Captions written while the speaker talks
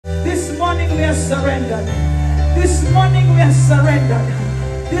morning we are surrendered. This morning we are surrendered.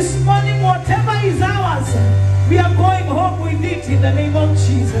 This morning, whatever is ours, we are going home with it in the name of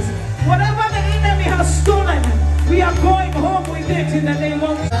Jesus. Whatever the enemy has stolen, we are going home with it in the name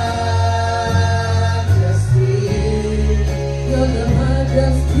of Jesus.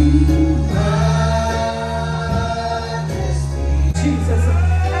 Jesus.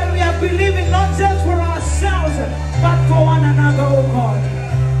 And we are believing not just for ourselves, but for one another, oh God.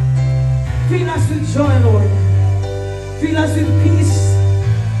 Fill us with joy, Lord. Fill us with peace.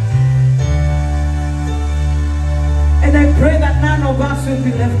 And I pray that none of us will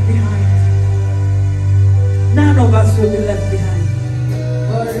be left behind. None of us will be left behind.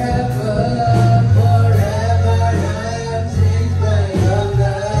 Forever, forever, I am changed by your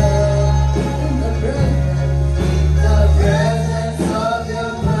love. In the presence of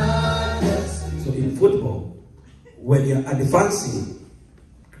your majesty. So in football, when you're advancing,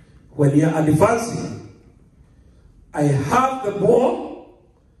 I have the ball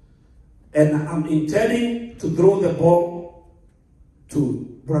and I'm intending to throw the ball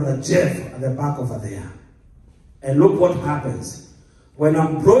to Brother Jeff at the back over there. And look what happens. When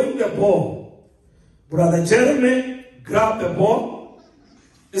I'm throwing the ball, Brother Jeremy grabbed the ball.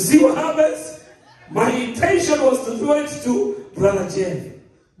 You see what happens? My intention was to throw it to Brother Jeff.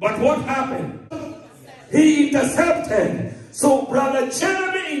 But what happened? He intercepted. So Brother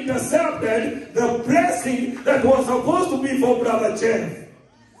Jeremy intercepted the blessing that was supposed to be for Brother Jeff.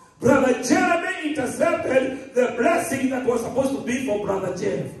 Brother Jeremy intercepted the blessing that was supposed to be for Brother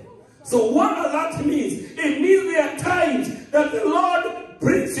Jeff. So what does that mean? It means there are times that the Lord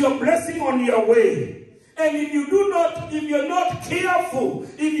brings your blessing on your way. And if you're not careful,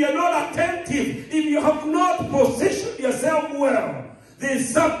 if you're not attentive, if you have not positioned yourself well, there's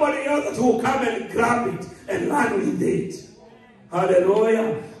somebody else who will come and grab it and run with it.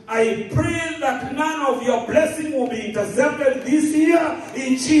 Hallelujah. I pray that none of your blessing will be intercepted this year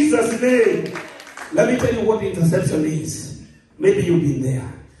in Jesus' name. Let me tell you what interception is. Maybe you've been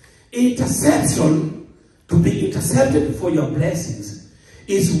there. Interception, to be intercepted for your blessings,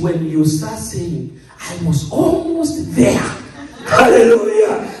 is when you start saying, I was almost there.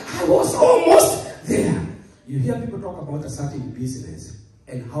 Hallelujah. I was almost there. You hear people talk about a certain business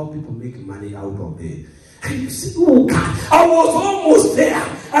and how people make money out of it. And you say, oh God, I was almost there.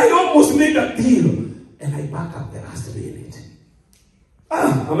 I almost made a deal. And I back up the last minute.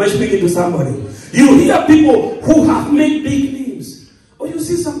 Am I speaking to somebody? You hear people who have made big names. Or you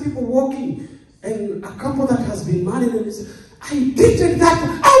see some people walking and a couple that has been married and they say, I dated that.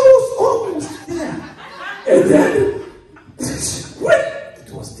 I was almost there. And then,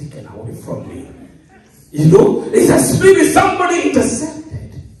 it was taken away from me. You know, it's as maybe somebody intercepted.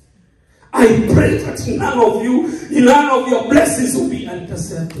 I pray that none of your blessings will be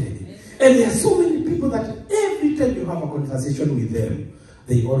intercepted. And there are so many people that every time you have a conversation with them,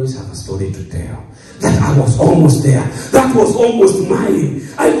 they always have a story to tell. That I was almost there. That was almost mine.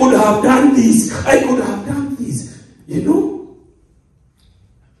 I could have done this. I could have done this. You know,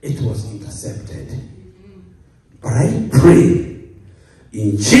 it was intercepted. But I pray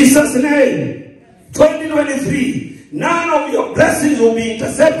in Jesus' name, 2023, none of your blessings will be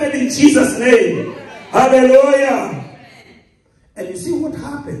intercepted in Jesus' name. Hallelujah. And you see what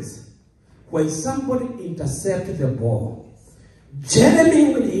happens when somebody intercepts the ball.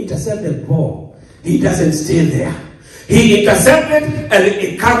 Jeremy, when he intercepts the ball, he doesn't stay there. He intercepted and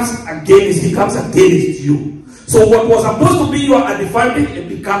he comes against you. So what was supposed to be your advantage, it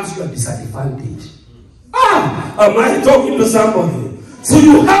becomes your disadvantage. Am I talking to somebody? So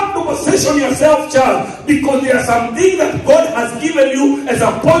you have to position yourself, child, because there are some things that God has given you as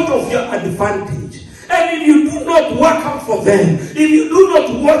a point of your advantage. And if you do not work out for them, if you do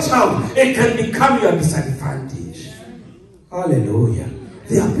not watch out, it can become your disadvantage. Hallelujah.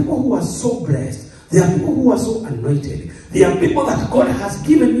 There are people who are so blessed. There are people who are so anointed. There are people that God has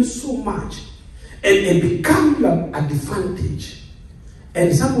given you so much. And it becomes your advantage.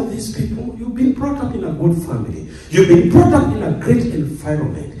 And some of these people, you've been brought up in a good family. You've been brought up in a great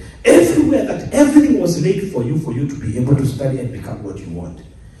environment. Everywhere that everything was made for you to be able to study and become what you want.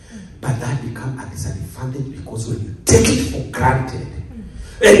 But that becomes a disadvantage because when you take it for granted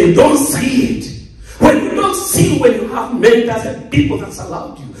and you don't see it, when you don't see when you have mentors and people that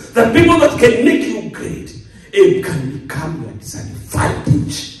surround you, the people that can make you great, it can become your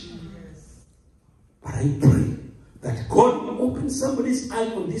disadvantage. But I pray that God will open somebody's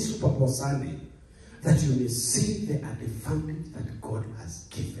eye on this Super Bowl Sunday, that you may see the advantage that God has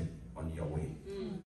given on your way.